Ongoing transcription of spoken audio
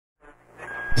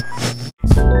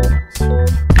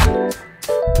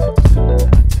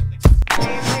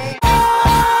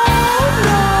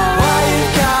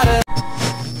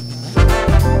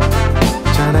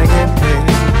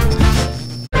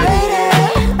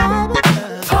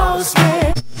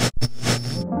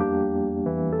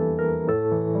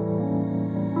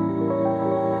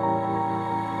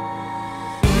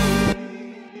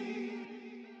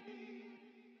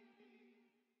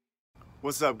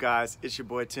What's up, guys? It's your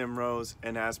boy Tim Rose,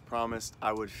 and as promised,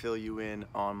 I would fill you in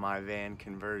on my van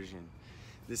conversion.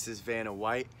 This is Vanna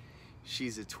White.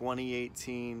 She's a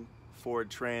 2018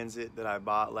 Ford Transit that I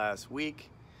bought last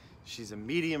week. She's a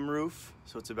medium roof,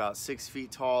 so it's about 6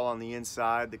 feet tall on the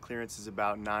inside. The clearance is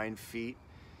about 9 feet.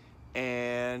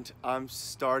 And I'm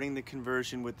starting the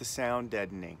conversion with the sound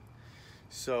deadening.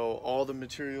 So all the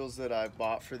materials that I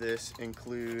bought for this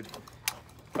include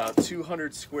about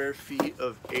 200 square feet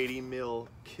of 80 mil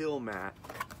kill mat.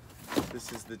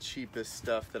 This is the cheapest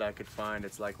stuff that I could find.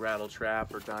 It's like rattle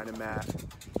trap or dynamat.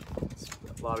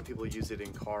 A lot of people use it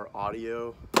in car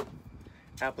audio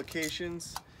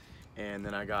applications. And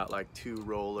then I got like 2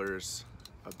 rollers,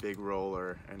 a big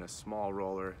roller and a small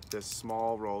roller. This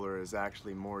small roller is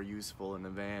actually more useful in the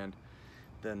van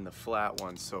than the flat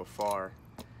one so far.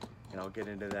 And I'll get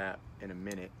into that in a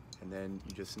minute. And then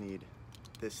you just need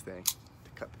this thing to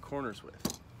cut the corners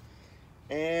with.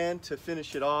 And to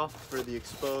finish it off for the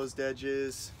exposed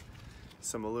edges,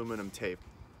 some aluminum tape.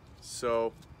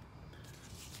 So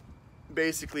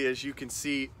basically, as you can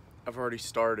see, I've already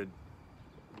started.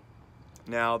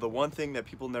 Now, the one thing that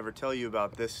people never tell you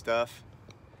about this stuff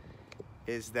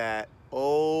is that,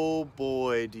 oh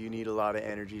boy, do you need a lot of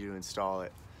energy to install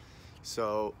it.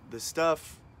 So the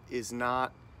stuff is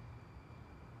not,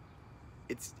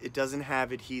 it doesn't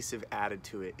have adhesive added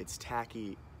to it. It's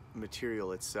tacky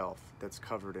material itself that's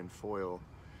covered in foil.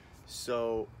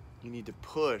 So you need to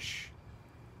push,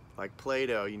 like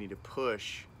Play-Doh, you need to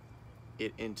push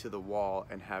it into the wall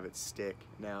and have it stick.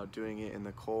 Now, doing it in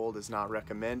the cold is not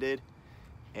recommended,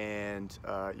 and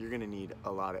you're gonna need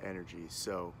a lot of energy.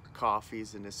 So coffee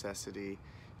is a necessity.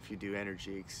 If you do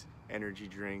energy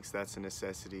drinks, that's a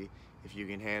necessity. If you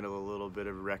can handle a little bit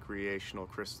of recreational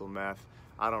crystal meth,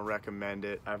 I don't recommend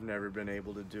it. I've never been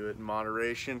able to do it in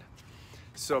moderation.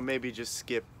 So maybe just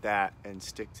skip that and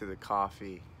stick to the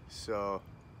coffee. So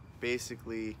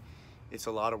basically, it's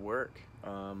a lot of work.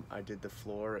 I did the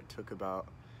floor, it took about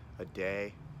a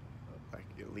day, like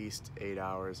at least 8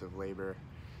 hours of labor.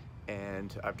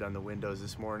 And I've done the windows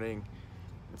this morning.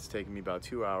 It's taken me about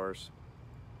 2 hours.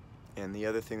 And the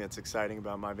other thing that's exciting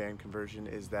about my van conversion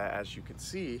is that, as you can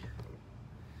see,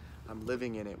 I'm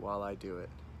living in it while I do it.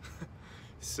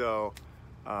 So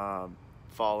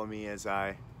follow me as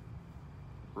I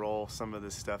roll some of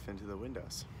this stuff into the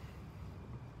windows.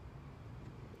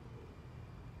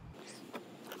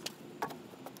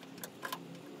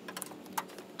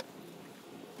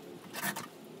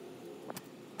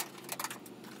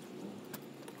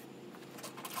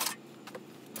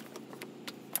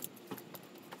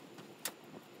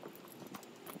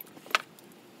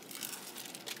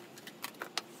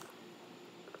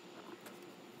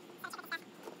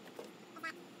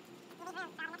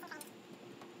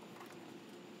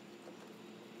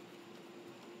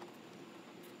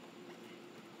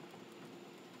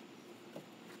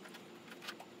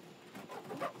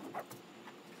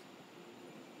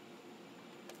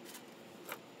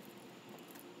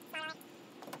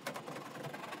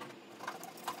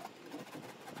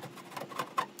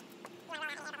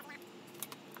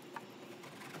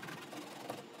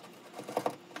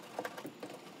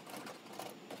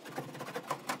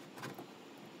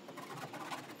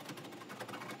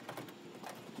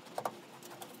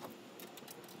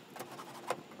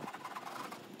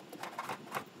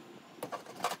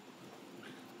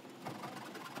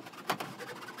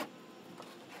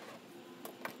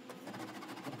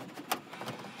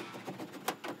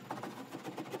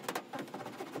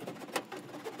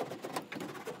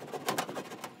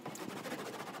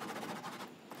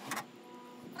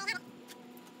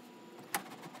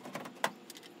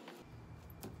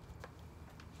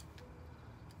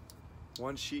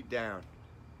 One sheet down,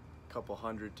 a couple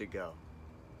hundred to go.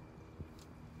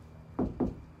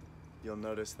 You'll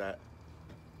notice that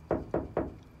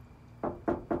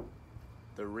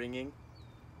the ringing,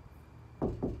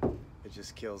 it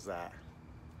just kills that.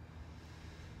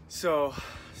 So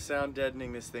sound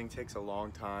deadening this thing takes a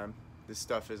long time. This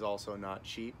stuff is also not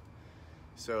cheap.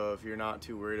 So if you're not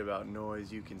too worried about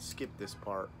noise, you can skip this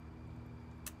part,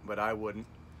 but I wouldn't,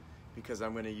 because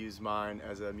I'm gonna use mine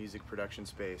as a music production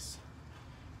space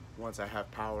once I have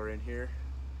power in here,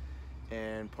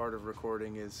 and part of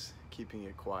recording is keeping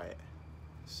it quiet.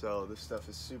 So this stuff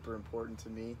is super important to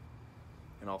me,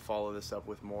 and I'll follow this up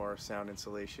with more sound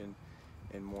insulation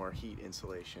and more heat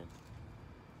insulation.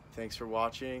 Thanks for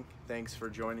watching. Thanks for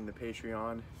joining the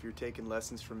Patreon. If you're taking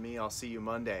lessons from me, I'll see you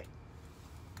Monday.